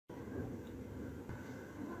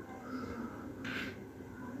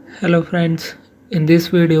Hello friends, in this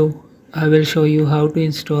video I will show you how to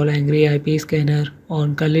install Angry IP Scanner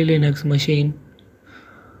on Kali Linux machine.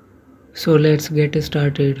 So let's get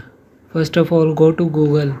started. First of all, go to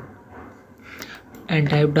Google and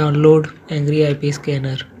type download Angry IP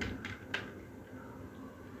Scanner.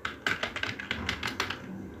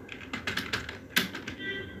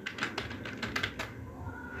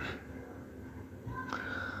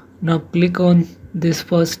 Now click on this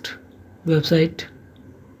first website.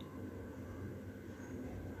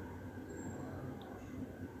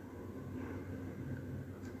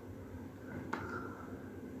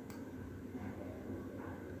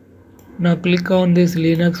 Now click on this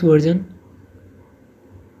Linux version.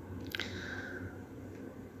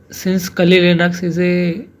 Since Kali Linux is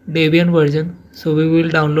a Debian version, so we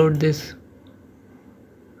will download this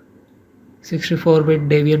 64-bit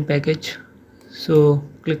Debian package. So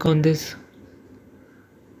click on this.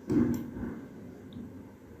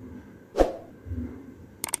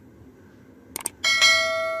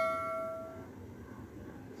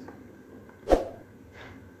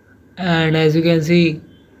 And as you can see,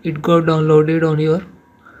 it got downloaded on your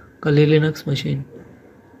Kali Linux machine.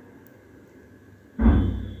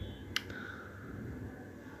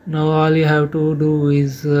 Now all you have to do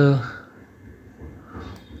is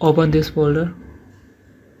open this folder.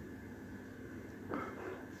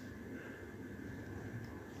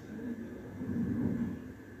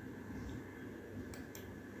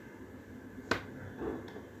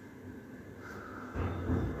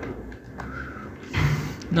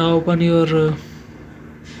 Now open your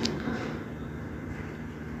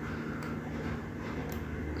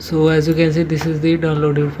so as you can see, this is the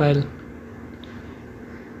downloaded file.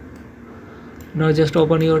 Now just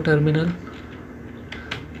open your terminal,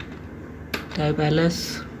 type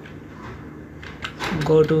ls,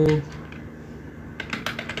 go to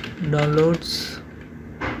downloads,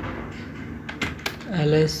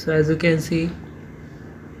 ls. As you can see,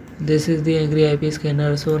 this is the Angry IP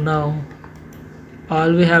Scanner. So now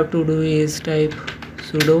all we have to do is type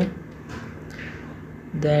sudo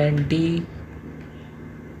then dpkg-i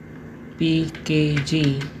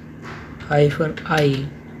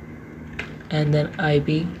and then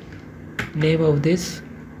IP, name of this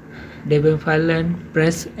Debian file, and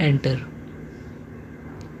press enter.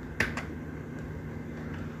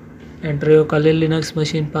 Enter your Kali Linux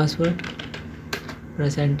machine password,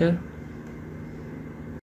 press enter.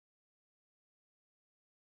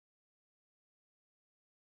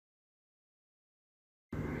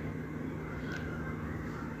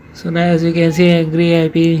 So now as you can see, Angry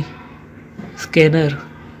IP Scanner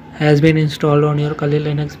has been installed on your Kali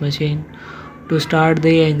Linux machine. To start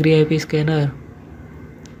the Angry IP Scanner,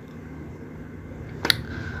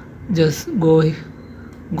 just go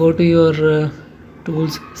to your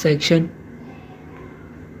tools section,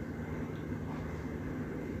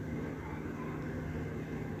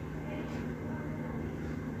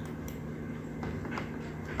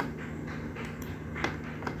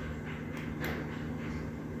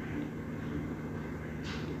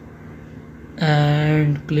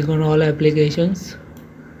 and click on all applications,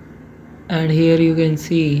 and here you can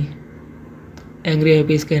see Angry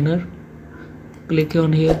IP Scanner. Click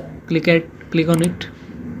on here, click on it.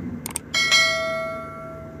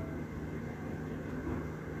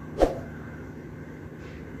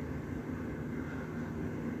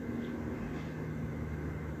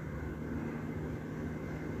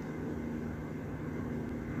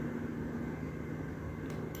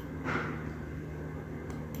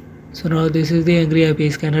 So now this is the Angry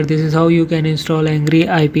IP Scanner. This is how you can install Angry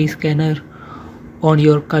IP Scanner on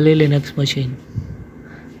your Kali Linux machine.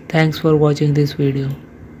 Thanks for watching this video.